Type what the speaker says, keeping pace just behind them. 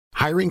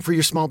Hiring for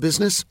your small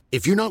business?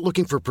 If you're not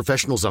looking for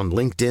professionals on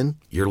LinkedIn,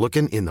 you're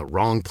looking in the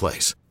wrong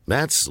place.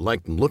 That's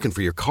like looking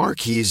for your car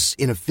keys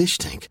in a fish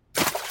tank.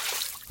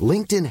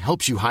 LinkedIn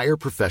helps you hire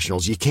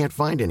professionals you can't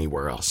find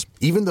anywhere else,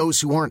 even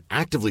those who aren't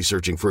actively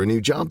searching for a new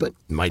job but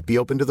might be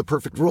open to the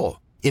perfect role.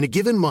 In a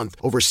given month,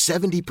 over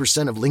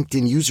 70% of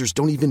LinkedIn users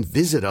don't even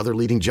visit other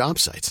leading job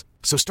sites.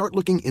 So start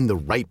looking in the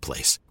right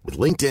place. With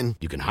LinkedIn,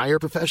 you can hire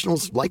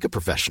professionals like a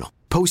professional.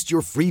 Post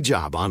your free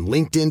job on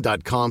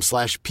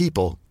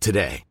linkedin.com/people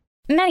today.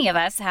 Many of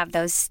us have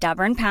those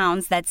stubborn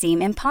pounds that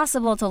seem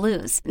impossible to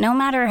lose, no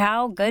matter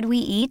how good we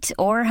eat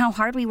or how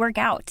hard we work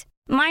out.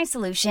 My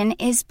solution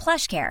is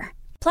PlushCare.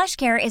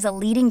 PlushCare is a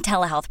leading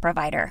telehealth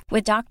provider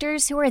with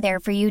doctors who are there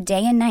for you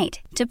day and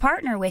night to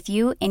partner with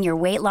you in your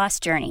weight loss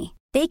journey.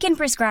 They can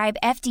prescribe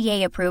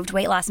FDA-approved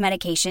weight loss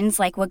medications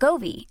like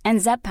Wegovy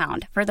and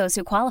Zepbound for those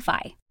who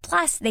qualify.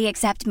 Plus, they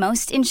accept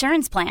most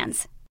insurance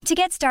plans. To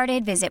get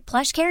started, visit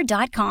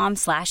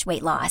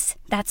plushcare.com/weightloss.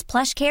 That's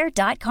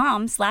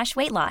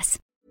plushcare.com/weightloss.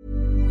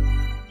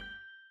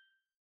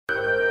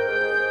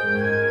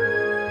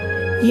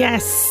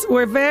 Yes,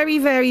 we're very,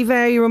 very,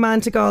 very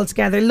romantic all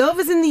together. Love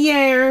is in the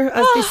air,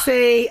 as they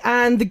say,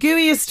 and the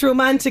gooeyest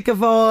romantic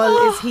of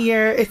all is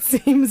here. It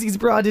seems he's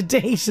brought a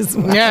date as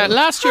well. Yeah,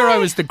 last year I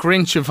was the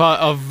Grinch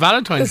of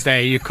Valentine's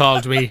Day, you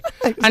called me.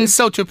 And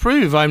so to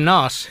prove I'm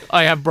not,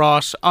 I have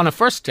brought on a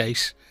first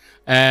date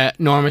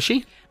Norma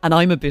Sheehy. And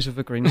I'm a bit of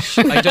a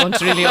Grinch. I don't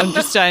really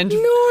understand.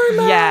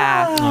 Norma!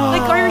 Yeah.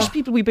 Like Irish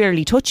people, we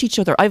barely touch each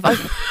other. I've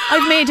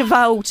made a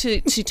vow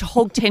to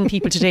hug 10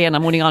 people today and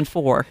I'm only on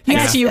 4.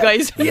 Thanks to you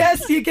guys.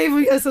 Yes, you gave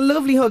us a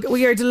lovely hug.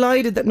 We are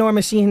delighted that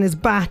Norma Sheehan is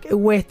back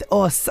with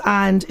us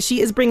and she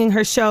is bringing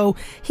her show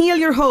Heal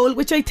Your Hole,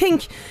 which I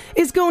think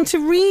is going to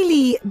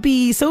really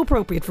be so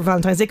appropriate for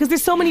Valentine's Day because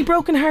there's so many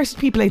broken-hearted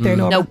people out there,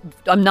 Norma.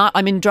 No, I'm not.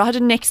 I'm in Drogheda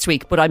next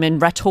week, but I'm in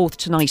Ratoath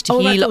tonight to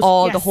heal Ratoath,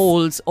 all yes. the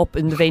holes up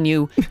in the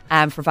venue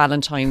for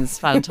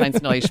Valentine's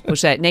night.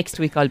 But next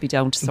week I'll be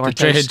down to sort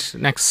The out. Drogheda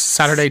next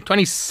Saturday,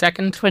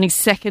 22nd.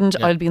 22nd,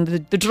 Yeah. I'll be in the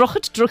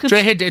Drogheda.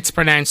 Drogheda, it's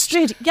pronounced.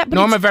 Drogheda, yeah, but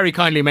Norma very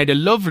kindly made a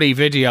lovely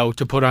video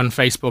to put on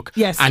Facebook.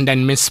 Yes. And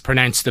then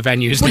mispronounced the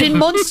venue's But name. in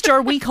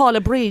Munster we call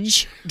a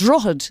bridge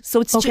Drogheda,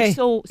 so it's Okay. just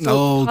so Okay.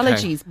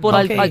 apologies. But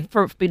Okay.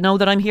 now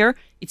that I'm here,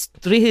 it's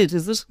Drogheda,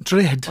 is it?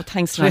 Drogheda. Oh,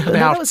 thanks, Drogheda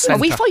Niall. Arts Are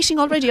we Centre. fighting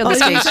already on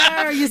this you date?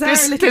 are a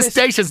little This bit.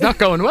 date is not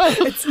going well.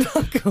 It's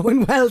not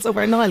going well, so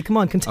we're Niall, come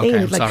on, contain Okay,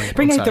 it. I'm sorry,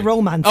 Bring I'm out the sorry.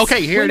 romance.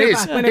 Okay, here Win it her is.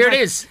 back, win her Here back.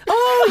 it is.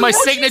 Oh, My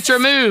oh, signature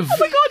move. Oh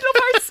my God, love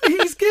hearts.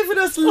 He's given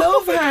us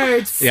love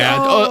hearts. Yeah,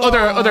 Oh.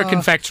 other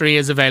confectionery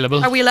is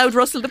available. Are we allowed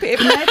rustle the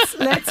paper?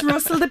 Let's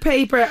rustle the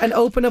paper and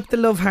open up the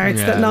love hearts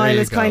Yeah, that there Niall you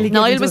has go. kindly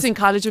given Niall to was us. in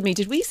college with me.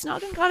 Did we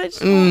snog in college?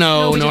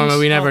 No, we Norma, didn't.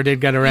 we never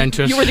did get around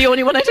to it. You were the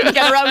only one I didn't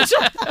get around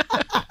to.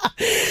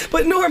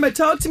 But Norma,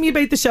 talk to me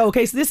about the show.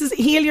 Okay, so this is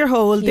Heal Your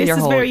Hole. Heal This Your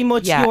is Hole, very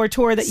much yeah. your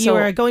tour that you So-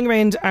 are going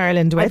around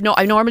Ireland with.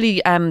 I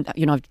normally, I've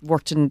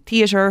worked in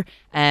theatre,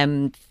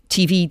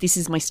 TV. This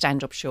is my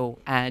stand-up show,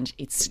 and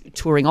it's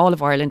touring all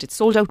of Ireland. It's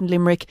sold out in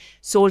Limerick,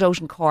 sold out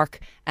in Cork.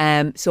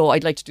 So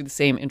I'd like to do the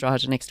same in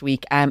Drogheda next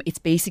week. It's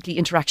basically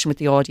interaction with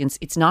the audience.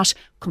 It's not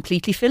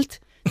completely filth.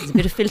 There's a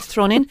bit of filth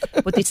thrown in,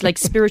 but it's like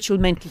spiritual,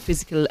 mental,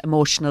 physical,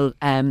 emotional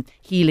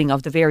healing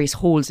of the various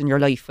holes in your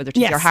life, whether it's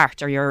Yes. your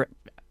heart or your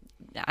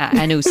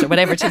anus or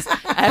whatever it is.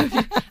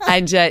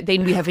 And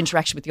then we have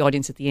interaction with the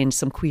audience at the end,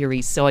 some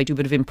queries. So I do a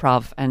bit of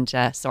improv and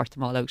sort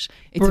them all out.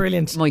 It's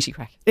Brilliant. a mighty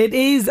crack. It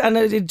is,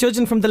 and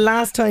judging from the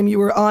last time you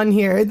were on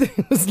here, there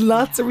was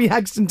lots of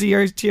reaction to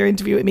your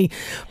interview with me.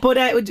 But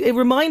it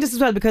remind us as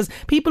well, because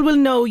people will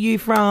know you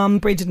from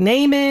Bridget and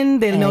Eamon.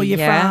 They'll know you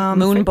from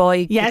Moon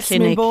Boy, yes, The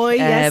Clinic, Moon Boy,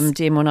 yes.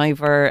 Damon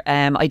Ivor.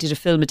 I did a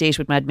film, A Date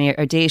with Mad Mary,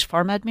 or Date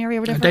for Mad Mary,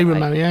 or whatever. Date with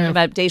Mad-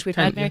 yeah. Date with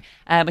Mad Mary.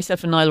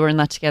 Myself and Niall were in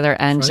that together,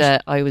 and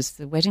I was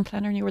the wedding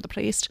planner, and you were the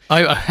priest.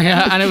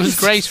 And it was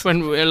great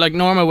when, like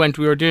Norma went,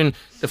 we were doing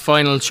the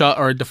final shot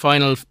or the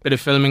final bit of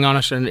filming on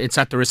it, and it's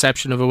at the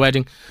reception of a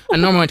wedding.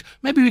 And Norma went,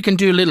 maybe we can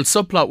do a little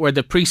subplot where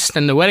the priest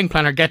and the wedding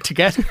planner get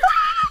together.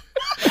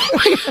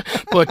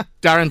 But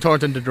Darren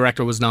Thornton, the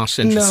director, was not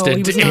interested. No,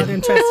 he was not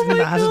interested in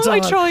that at all. I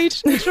tried.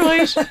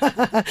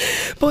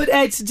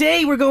 But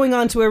today we're going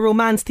on to a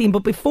romance theme.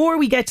 But before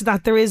we get to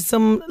that, there is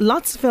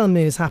lots of film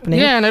news happening.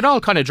 Yeah, and it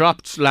all kind of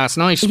dropped last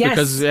night Yes.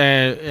 because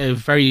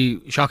very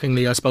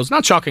shockingly, I suppose,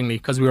 not shockingly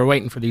because we were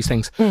waiting for these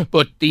things,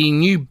 but the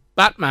new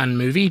Batman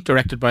movie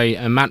directed by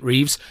Matt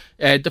Reeves,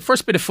 the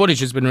first bit of footage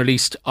has been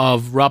released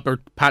of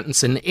Robert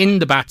Pattinson in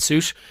the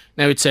Batsuit.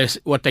 Now it's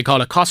what they call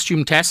a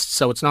costume test,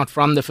 so it's not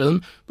from the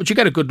film, but you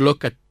get a good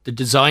look at the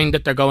design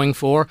that they're going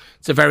for.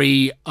 It's a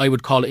very, I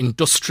would call,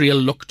 industrial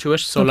look to it,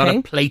 so a lot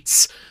of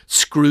plates,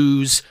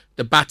 screws.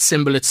 The bat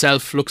symbol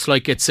itself looks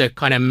like it's a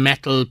kind of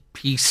metal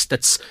piece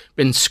that's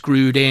been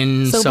screwed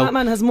in. So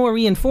Batman has more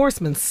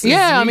reinforcements.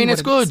 Yeah, I is mean, really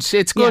it's what good.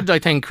 It's good, I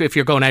think, if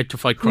you're going out to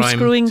fight crime.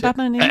 Screwing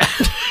Batman in.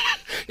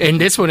 In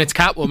this one, it's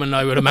Catwoman,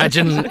 I would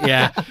imagine.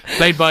 Yeah,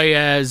 played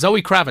by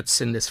Zoe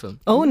Kravitz in this film.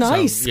 Oh,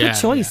 nice. So, Good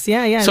choice.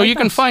 Yeah. So I like you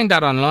can that. find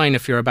that online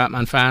if you're a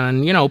Batman fan,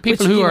 and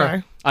people Which who you are.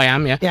 are. I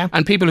am, yeah. Yeah.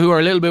 And people who are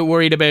a little bit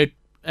worried about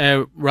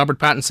Robert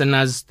Pattinson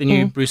as the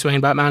new Bruce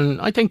Wayne Batman,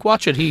 I think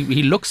watch it.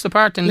 He looks the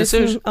part in the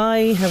suit.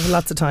 I have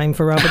lots of time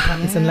for Robert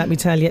Pattinson, let me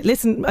tell you.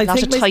 Listen, I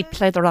think a tight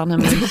pleather on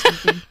him.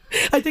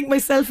 I think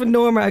myself and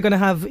Norma are going to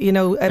have, a bit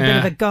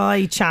of a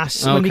guy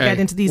chat when we get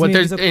into these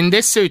movies. In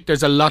this suit,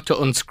 there's a lot to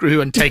unscrew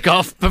and take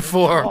off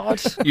before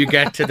you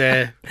get to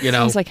the,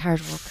 Sounds like hard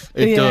work.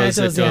 It does.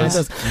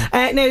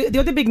 Now, the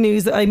other big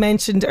news that I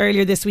mentioned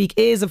earlier this week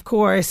is, of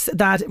course,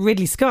 that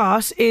Ridley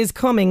Scott is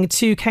coming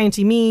to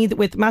County Meath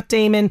with Matt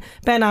Damon,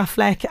 Ben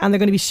Affleck, and they're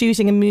going to be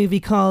shooting a movie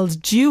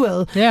called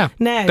Duel. Yeah.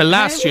 Now, The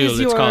Last Duel,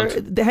 it's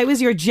called. How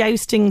is your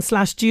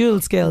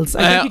jousting/duel skills?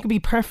 I think you could be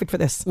perfect for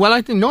this. Well,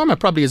 I think Norma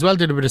probably as well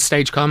did a bit of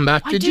stage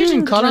combat. Did you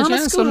in college?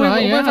 Drama school,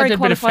 I did a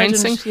bit of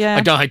fencing.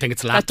 I think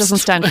it's lapsed. That doesn't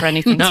stand for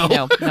anything.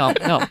 No.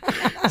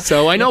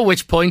 So I know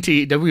which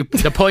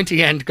the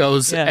pointy end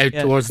goes out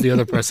towards the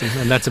other person,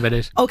 and that's about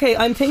it. Okay,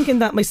 I'm thinking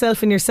that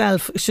myself and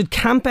yourself should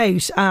camp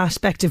out at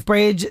Bective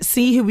Bridge,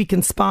 see who we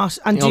can spot,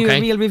 and do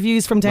real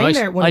reviews from down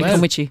there. I'll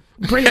come with you.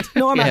 Brilliant.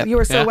 Norma, you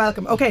are so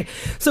welcome. Okay,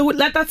 so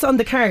that's on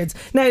the cards.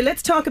 Now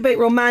let's talk about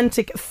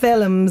romantic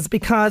films,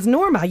 because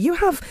Norma, you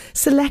have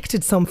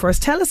selected some for us.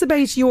 Tell us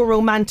about your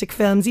romantic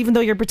films, even though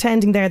you're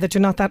pretending there that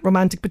you're not that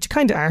romantic, but you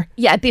kind of are.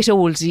 Yeah, a bit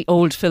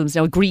old films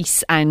now.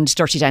 Grease and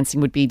Dirty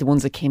Dancing would be the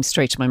ones that came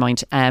straight to my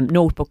mind.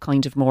 Notebook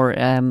kind of more...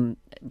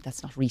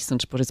 that's not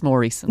recent, but it's more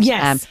recent.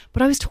 Yes.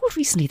 But I was told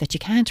recently that you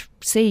can't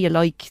say you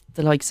like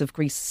the likes of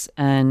Grease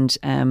and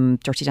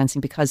Dirty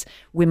Dancing because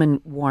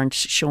women weren't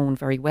shown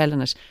very well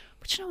in it.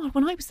 But you know what,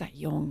 when I was that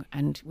young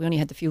and we only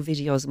had the few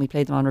videos and we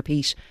played them on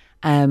repeat,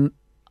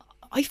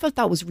 I felt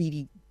that was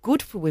really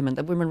good for women,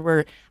 that women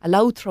were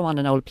allowed to throw on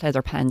an old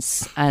pleather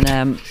pants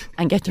and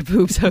get their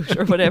boobs out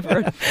or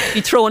whatever, be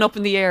thrown up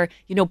in the air,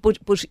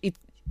 but it,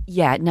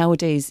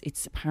 nowadays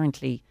it's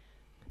apparently...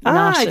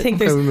 I think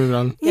there's... moving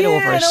on. Get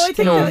over it. I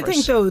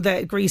think though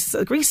that Grease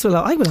will.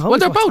 I will always. Well,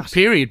 they're watch both that.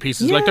 period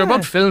pieces. Like they're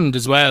both filmed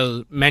as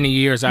well many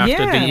years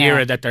after the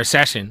era that they're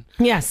set in.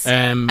 Yes.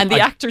 And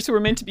the actors who were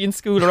meant to be in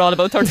school are all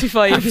about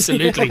 35.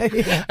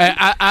 Absolutely.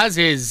 As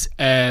is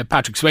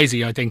Patrick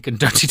Swayze, I think, in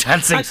Dirty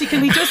Dancing. Actually, can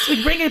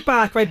we bring it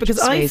back, right? Because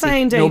I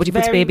found out nobody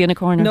puts baby in a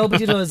corner.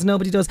 Nobody does.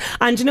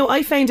 And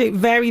I found out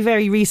very,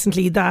 very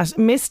recently that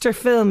Mr.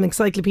 Film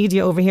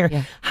Encyclopedia over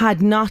here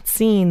had not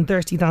seen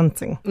Dirty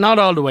Dancing. Not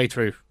all the way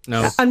through.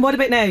 No. And what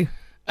about now?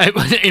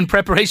 In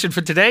preparation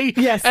for today?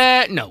 Yes.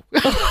 No.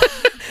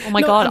 Oh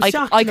my God,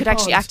 I could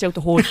actually act out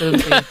the whole film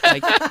for you.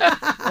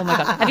 Oh my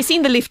God. Have you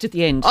seen The Lift at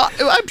the end?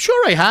 I'm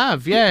sure I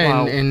have, yeah.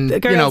 Wow. In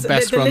Girls,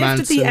 best the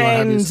romance. The Lift at the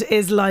end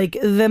is like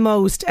the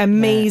most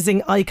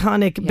amazing,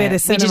 iconic bit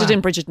of cinema. We did it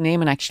in Bridget and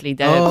Eamon actually.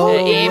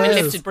 Eamon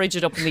lifted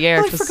Bridget up in the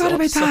air. I forgot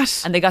about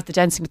that. And they got the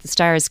Dancing with the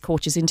Stars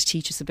coaches in to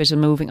teach us a bit of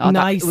moving.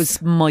 Nice. It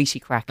was mighty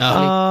crack.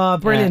 Oh,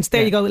 brilliant.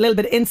 There you go. A little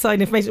bit of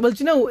inside information. Well,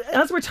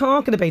 as we're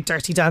talking about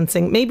Dirty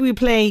Dancing, maybe we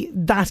play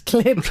that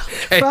clip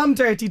from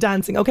Dirty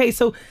Dancing. Okay,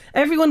 so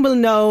everyone will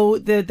know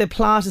the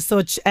plot as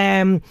such.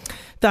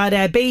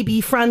 That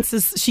baby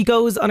Frances, she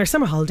goes on her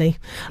summer holiday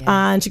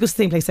and she goes to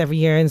the same place every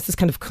year, and it's this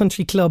kind of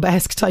country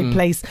club-esque type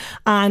place,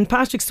 and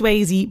Patrick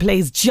Swayze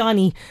plays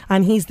Johnny,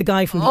 and he's the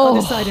guy from the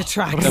other side of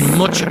tracks, a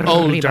much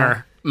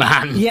older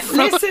man. Yeah,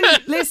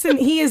 listen,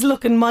 he is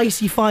looking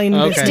mighty fine.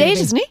 He's dead,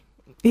 isn't he?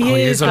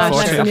 He is,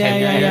 unfortunately.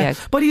 Yeah.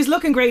 But he's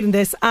looking great in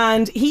this,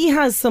 and he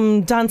has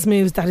some dance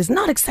moves that is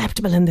not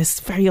acceptable in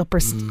this very upper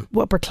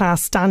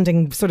class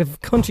standing sort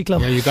of country club.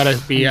 Yeah, you got to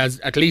be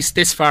at least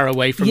this far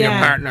away from your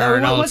partner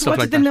and all stuff like that. What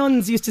did the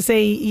nuns used to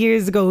say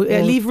years ago?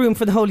 Leave room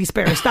for the Holy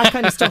Spirit, that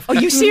kind of stuff. Are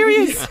you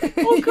serious?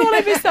 Oh God,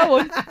 I missed that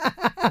one.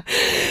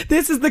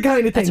 This is the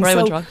kind of thing. That's where I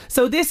went wrong.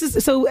 So this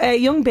is a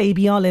young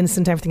baby, all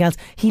innocent, everything else.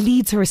 He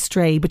leads her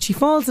astray, but she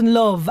falls in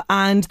love,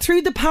 and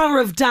through the power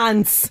of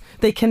dance,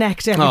 they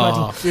connect everybody.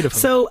 Oh, beautiful.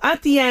 So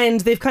at the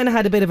end, they've kind of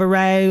had a bit of a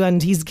row,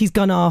 and he's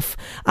gone off.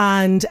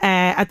 And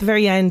at the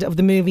very end of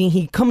the movie,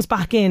 he comes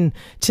back in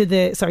to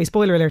the... Sorry,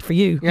 spoiler alert for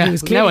you. Yeah,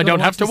 now I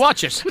don't have to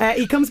watch it.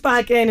 He comes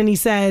back in and he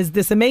says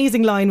this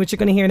amazing line, which you're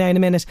going to hear now in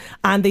a minute.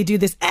 And they do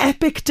this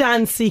epic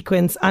dance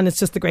sequence, and it's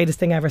just the greatest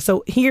thing ever.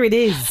 So here it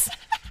is.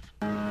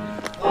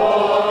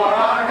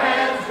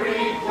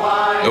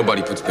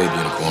 Nobody puts baby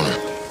in a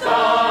corner.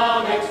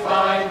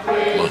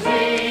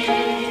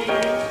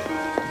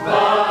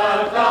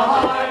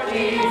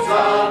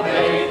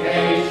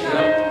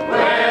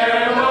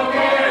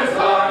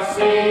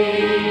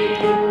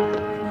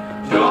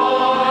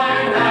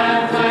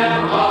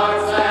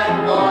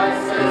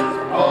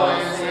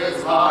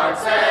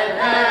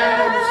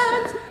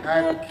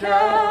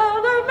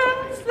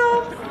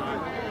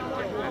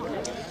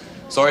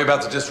 Sorry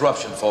about the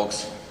disruption,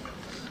 folks,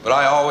 but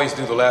I always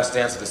do the last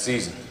dance of the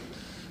season.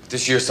 But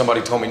this year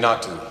somebody told me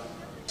not to.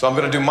 So I'm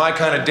gonna do my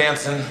kind of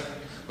dancing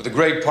with a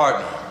great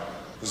partner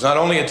who's not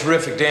only a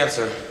terrific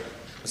dancer,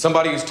 but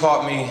somebody who's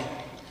taught me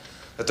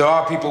that there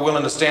are people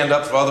willing to stand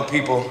up for other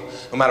people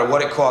no matter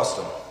what it costs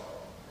them.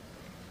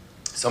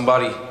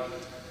 Somebody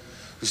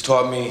who's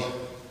taught me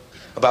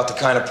about the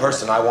kind of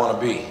person I want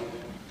to be.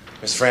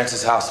 Miss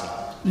Frances Houseman.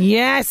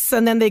 Yes,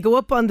 and then they go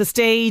up on the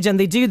stage and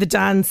they do the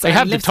dance. They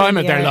have the time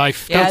of their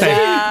life, don't they?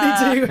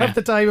 They do have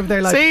the time of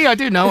their life. See, I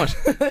do know it.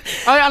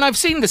 And I've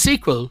seen the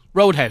sequel,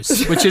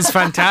 Roadhouse, which is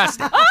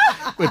fantastic,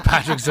 with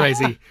Patrick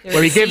Swayze,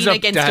 where he gives up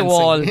against dancing. the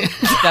wall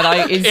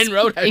that is In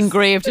Roadhouse.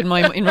 engraved in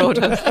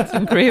Roadhouse. It's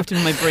engraved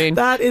in my brain.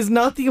 That is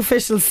not the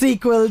official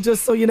sequel,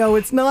 just so you know.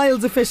 It's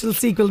Niall's official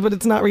sequel, but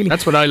it's not really.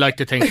 That's what I like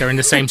to think. They're in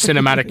the same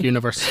cinematic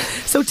universe.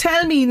 So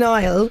tell me,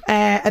 Niall,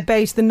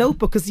 about The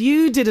Notebook, because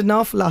you did an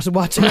awful lot of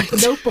watching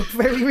The Notebook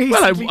very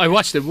recently. Well, I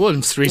watched it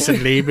once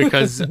recently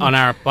because on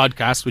our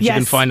podcast, which you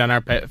can find on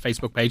our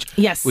Facebook page,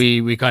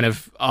 we kind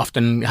of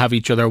often have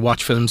each other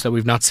watch films that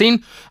we've not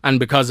seen, and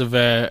because of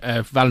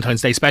a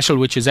Valentine's Day special,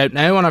 which is out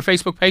now on our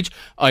Facebook page,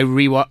 I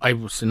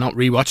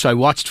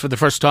watched for the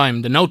first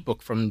time The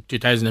Notebook from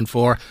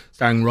 2004,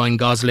 starring Ryan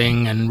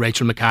Gosling and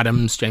Rachel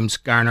McAdams, James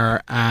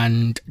Garner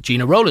and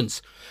Gina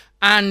Rowlands.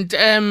 And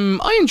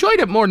I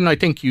enjoyed it more than I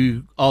think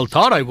you all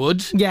thought I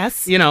would.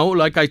 Yes. You know,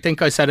 like I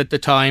think I said at the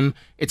time,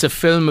 it's a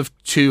film of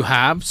two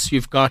halves.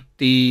 You've got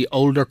the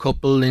older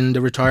couple in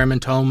the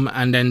retirement home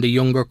and then the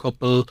younger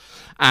couple.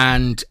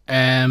 And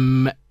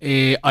I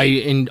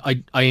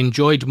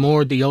enjoyed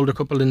more the older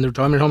couple in the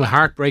retirement home, a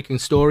heartbreaking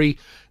story,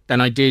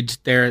 than I did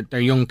their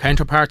young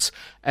counterparts.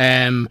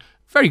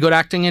 Very good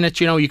acting in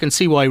it. You know, you can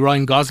see why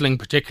Ryan Gosling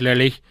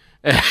particularly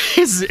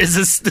is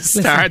the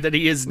star that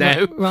he is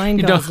now. Ryan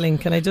Gosling,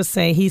 can I just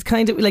say, he's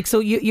kind of like, so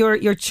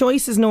your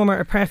choices, Norma,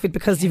 are perfect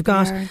because you've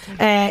got John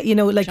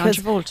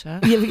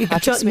Travolta,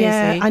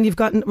 and you've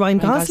got Ryan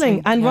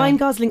Gosling, and Ryan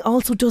Gosling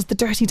also does the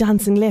Dirty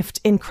Dancing lift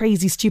in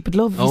Crazy Stupid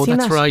Love. Have you seen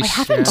that's that? right. I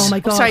haven't. Oh my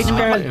God! Sorry,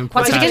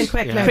 what's it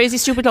again? Crazy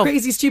Stupid Love.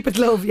 Crazy Stupid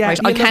Love. Yeah, right,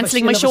 I'm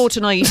cancelling my show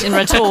tonight in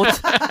Red Toad,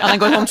 and I'm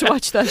going home to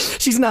watch that.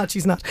 She's not.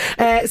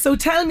 So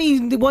tell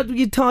me what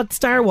you thought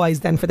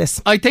star-wise then for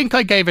this. I think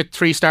I gave it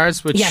 3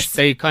 stars, which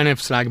they kind of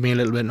slag me a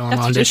little bit, Norma,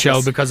 on this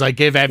show because I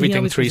give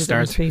everything 3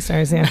 stars. 3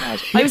 stars, yeah.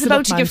 I was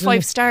about to give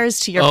 5 stars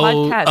to your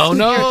podcast. Oh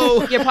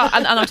no!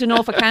 And I don't know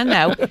if I can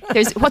now.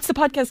 What's the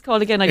podcast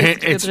called again?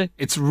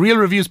 It's Real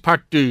Reviews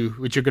Part 2,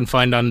 which you can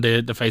find on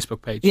the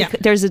Facebook page. Yeah,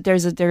 there's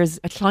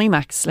a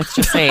climax. Let's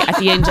just say at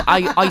the end.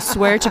 I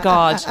swear to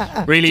God,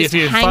 really, if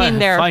you hang in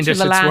there find to it,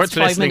 the last worth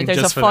 5 minutes.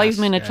 There's a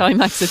 5-minute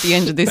climax at the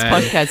end of this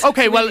podcast.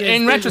 Okay, well,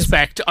 in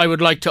retrospect, I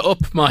would like to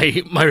up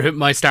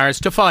my stars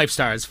to 5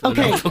 stars. For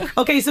The Notebook.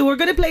 Okay, so we're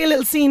going to play a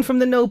little scene from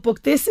The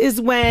Notebook. This is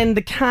when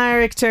the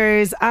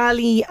characters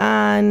Ali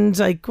and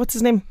what's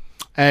his name?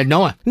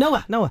 Noah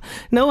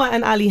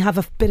and Ali have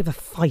a bit of a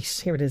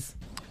fight. Here it is.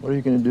 What are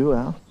you going to do,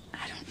 Al?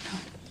 I don't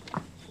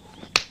know.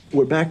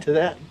 We're back to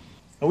that.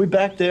 Are we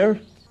back there?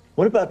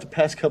 What about the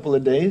past couple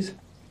of days?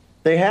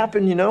 They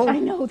happened, you know? I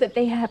know that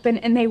they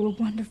happened and they were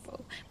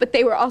wonderful, but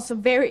they were also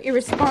very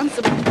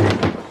irresponsible.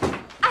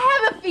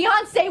 I have a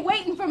fiance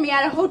waiting for me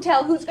at a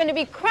hotel who's going to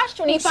be crushed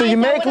when he finds out So you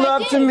make what I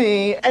love did. to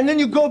me, and then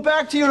you go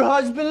back to your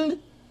husband?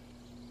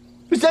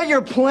 Was that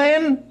your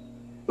plan?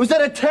 Was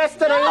that a test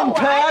that I didn't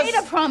pass? I made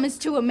a promise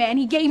to a man.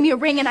 He gave me a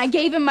ring and I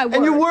gave him my word.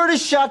 And your word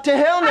is shot to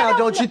hell now,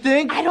 don't know. you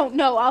think? I don't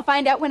know. I'll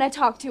find out when I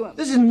talk to him.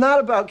 This is not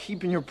about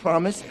keeping your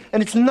promise,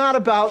 and it's not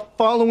about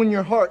following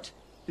your heart.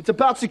 It's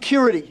about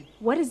security.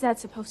 What is that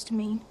supposed to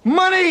mean?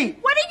 Money!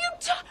 What are you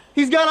talking?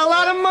 He's got a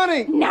lot of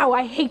money! Now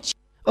I hate you.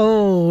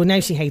 Oh, now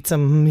she hates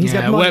him. He's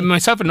got money. Well,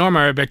 myself and Norma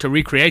are about to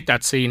recreate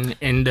that scene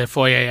in the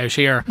foyer out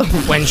here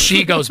when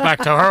she goes back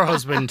to her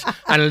husband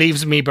and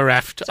leaves me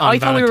bereft on I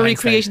thought we were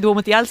Valentine's recreating Day. the one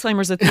with the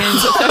Alzheimer's at the end.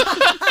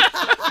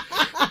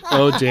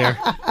 Oh dear.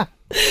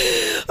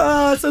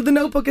 So The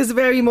Notebook is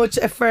very much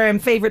a firm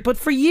favourite. But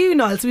for you,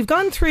 Niall, so we've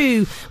gone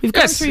through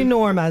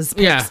Norma's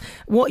picks. Yeah.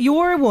 What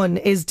your one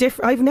is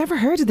different. I've never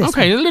heard of this.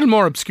 Okay, a little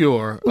more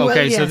obscure. Well,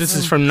 Okay, so yes. this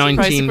is from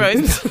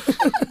Surprise.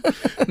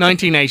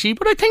 1980,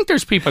 but I think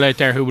there's people out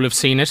there who will have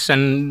seen it,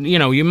 and you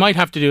know, you might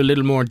have to do a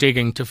little more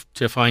digging to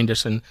find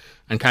it and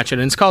catch it.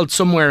 And it's called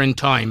Somewhere in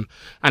Time,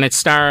 and it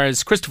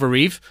stars Christopher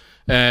Reeve,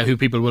 who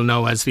people will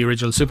know as the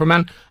original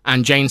Superman,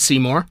 and Jane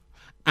Seymour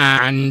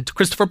and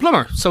Christopher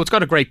Plummer. So it's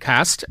got a great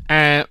cast.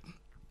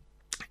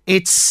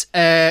 It's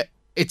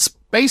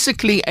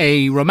basically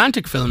a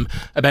romantic film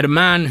about a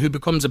man who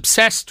becomes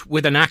obsessed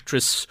with an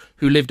actress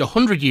who lived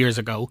 100 years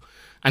ago,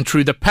 and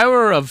through the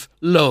power of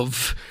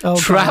love,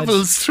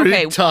 travels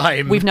through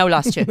time. We've now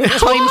lost you.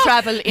 Time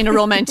travel in a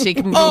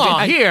romantic movie. Oh,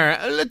 here,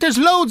 there's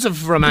loads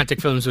of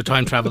romantic films with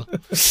time travel.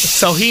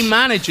 So he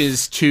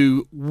manages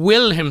to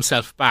will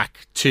himself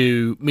back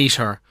to meet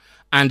her,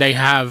 and they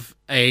have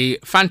a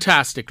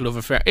fantastic love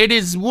affair. It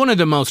is one of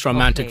the most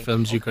romantic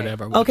films you could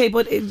ever watch. Okay,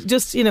 but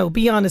just,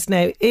 be honest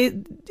now.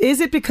 Is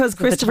it because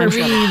Christopher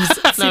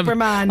Reeve's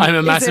Superman I'm a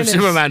is massive in it?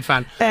 Superman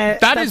fan.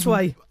 That's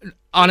why.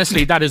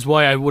 Honestly, that is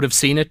why I would have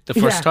seen it the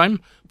first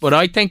time. But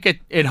I think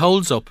it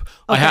holds up.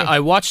 Okay. I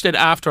watched it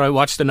after I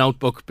watched The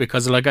Notebook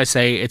because, like I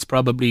say, it's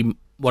probably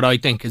what I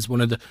think is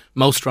one of the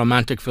most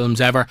romantic films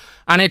ever.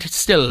 And it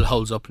still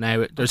holds up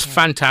now. There's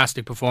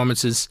fantastic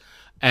performances.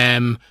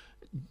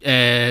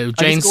 I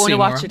Jane was going Seymour. to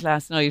watch it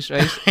last night,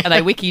 right? And I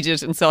wikied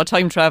it and saw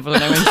time travel,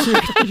 and I went.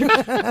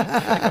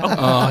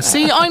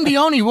 See, I'm the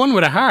only one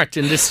with a heart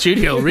in this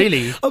studio,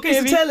 really.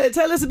 Okay, so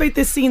tell us about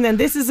this scene then.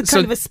 This is a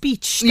kind of a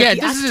speech. Yeah,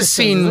 this is a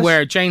scene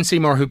where Jane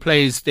Seymour, who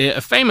plays a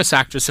famous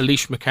actress,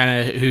 Alicia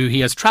McKenna, who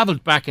he has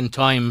travelled back in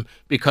time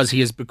because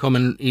he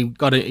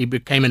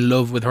became in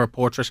love with her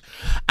portrait,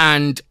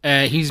 and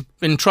he's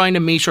been trying to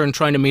meet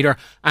her,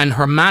 and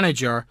her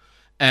manager,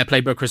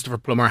 played by Christopher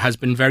Plummer, has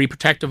been very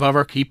protective of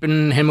her,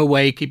 keeping him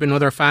away, keeping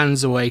other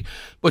fans away.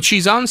 But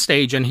she's on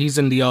stage and he's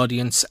in the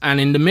audience, and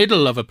in the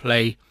middle of a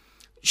play,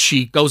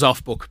 she goes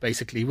off book,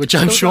 basically, which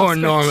I'm sure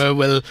Norma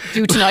will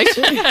do tonight.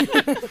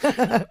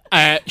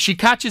 She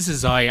catches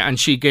his eye and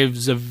she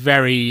gives a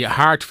very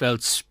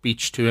heartfelt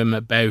speech to him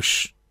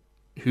about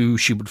who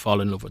she would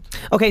fall in love with.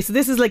 Okay, so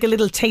this is like a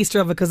little taster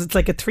of it because it's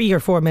like a 3 or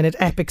 4 minute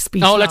epic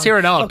speech. Oh, let's hear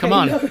it all. Okay, come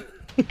on.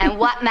 And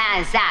what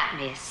man is that,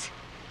 miss?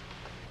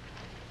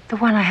 The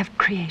one I have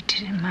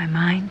created in my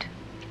mind.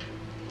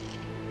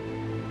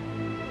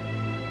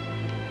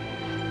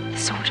 The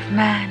sort of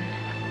man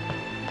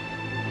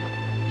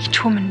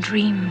each woman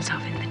dreams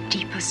of in the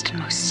deepest and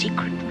most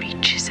secret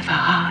reaches of her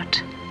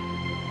heart.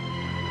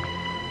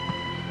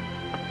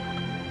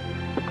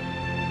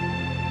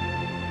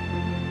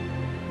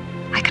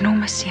 I can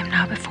almost see him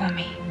now before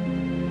me.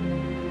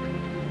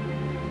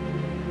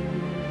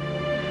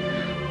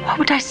 What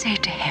would I say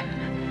to him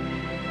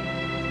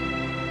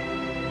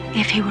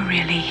if he were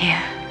really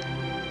here?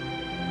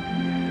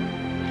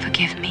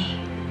 Forgive me.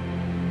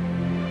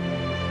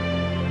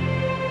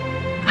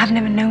 I've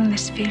never known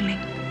this feeling.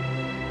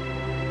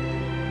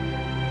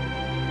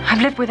 I've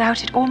lived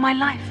without it all my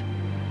life.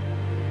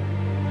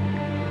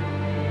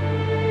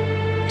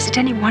 Is it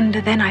any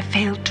wonder then I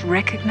failed to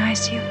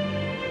recognize you?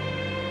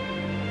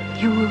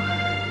 You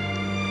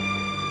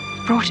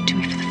brought it to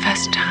me for the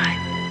first time.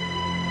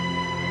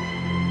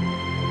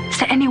 Is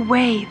there any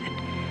way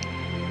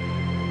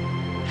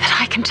that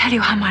I can tell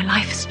you how my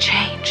life has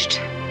changed?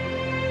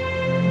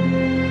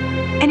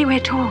 Any way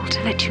at all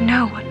to let you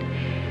know what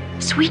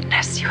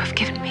sweetness you have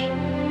given me?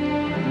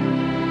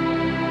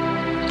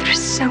 There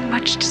is so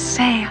much to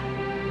say.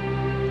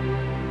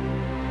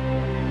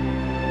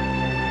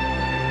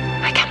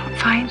 I cannot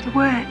find the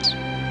words.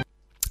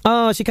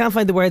 Oh, she can't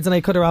find the words and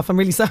I cut her off. I'm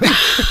really sorry.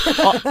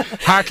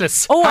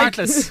 Heartless.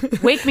 Heartless.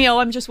 Wake me,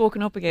 I'm just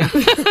woken up again.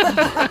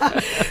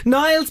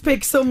 Niall's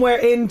pick Somewhere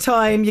in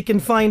Time. You can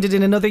find it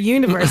in another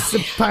universe,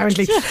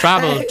 apparently.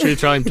 Travel through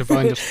time to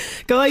find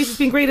it. Guys, it's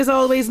been great as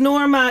always.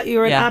 Norma,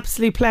 you're an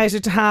absolute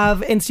pleasure to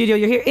have in studio.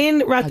 You're here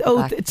in Rat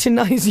Oath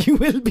tonight. You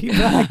will be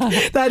back.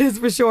 That is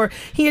for sure.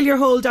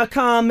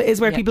 HealYourHole.com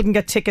is where people can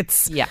get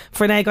tickets.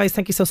 For now, guys,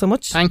 thank you so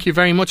much. Thank you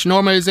very much.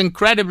 Norma is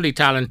incredibly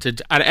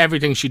talented at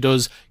everything she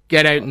does.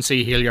 Get out and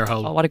see Heal Your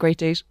Hole. Oh, what a great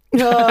date.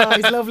 Oh,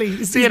 he's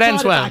lovely. See, it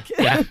ends well.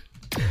 Yeah.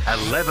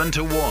 11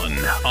 to 1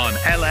 on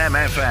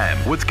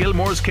LMFM with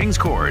Gilmore's Kings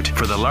Court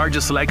for the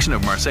largest selection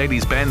of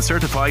Mercedes-Benz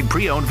certified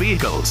pre-owned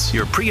vehicles.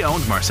 Your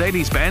pre-owned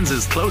Mercedes-Benz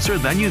is closer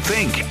than you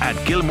think at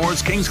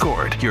Gilmore's Kings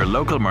Court, your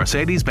local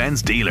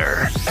Mercedes-Benz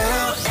dealer.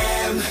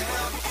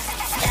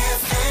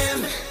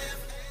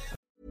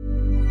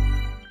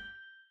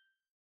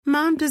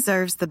 Mom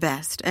deserves the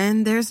best,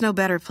 and there's no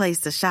better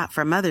place to shop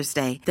for Mother's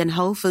Day than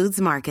Whole Foods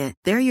Market.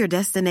 They're your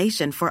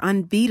destination for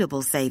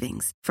unbeatable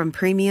savings, from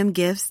premium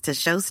gifts to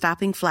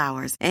show-stopping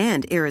flowers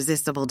and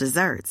irresistible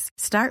desserts.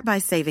 Start by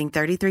saving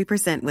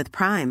 33% with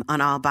Prime on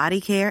all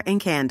body care and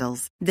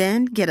candles.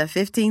 Then get a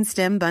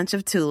 15-stem bunch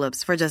of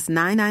tulips for just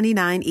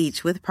 $9.99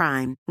 each with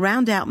Prime.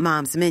 Round out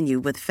Mom's menu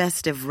with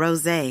festive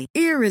rosé,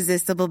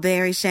 irresistible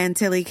berry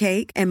chantilly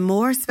cake, and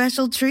more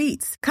special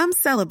treats. Come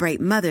celebrate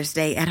Mother's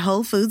Day at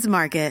Whole Foods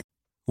Market.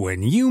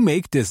 When you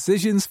make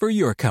decisions for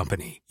your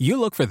company, you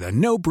look for the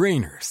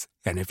no-brainers.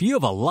 And if you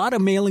have a lot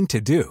of mailing to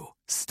do,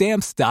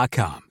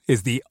 Stamps.com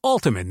is the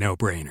ultimate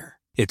no-brainer.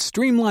 It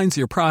streamlines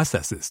your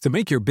processes to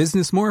make your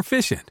business more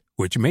efficient,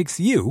 which makes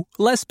you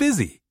less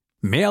busy.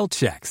 Mail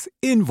checks,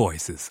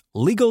 invoices,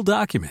 legal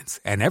documents,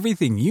 and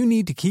everything you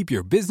need to keep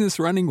your business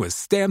running with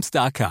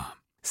Stamps.com.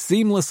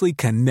 Seamlessly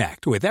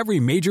connect with every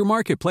major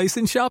marketplace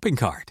and shopping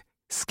cart.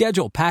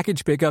 Schedule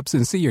package pickups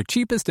and see your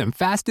cheapest and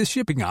fastest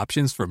shipping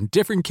options from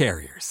different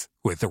carriers,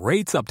 with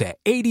rates up to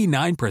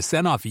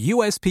 89% off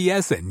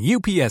USPS and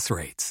UPS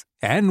rates.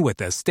 And with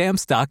the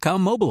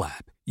Stamps.com mobile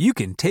app, you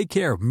can take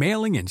care of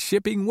mailing and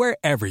shipping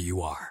wherever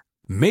you are.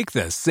 Make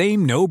the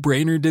same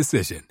no-brainer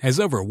decision as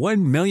over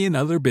 1 million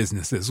other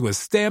businesses with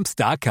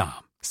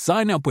Stamps.com.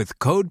 Sign up with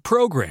code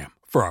PROGRAM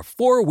for a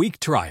 4-week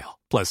trial,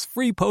 plus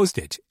free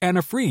postage and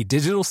a free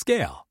digital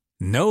scale.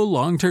 No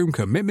long-term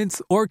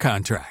commitments or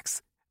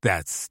contracts.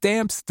 That's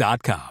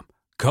Stamps.com.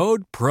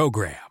 Code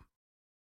PROGRAM.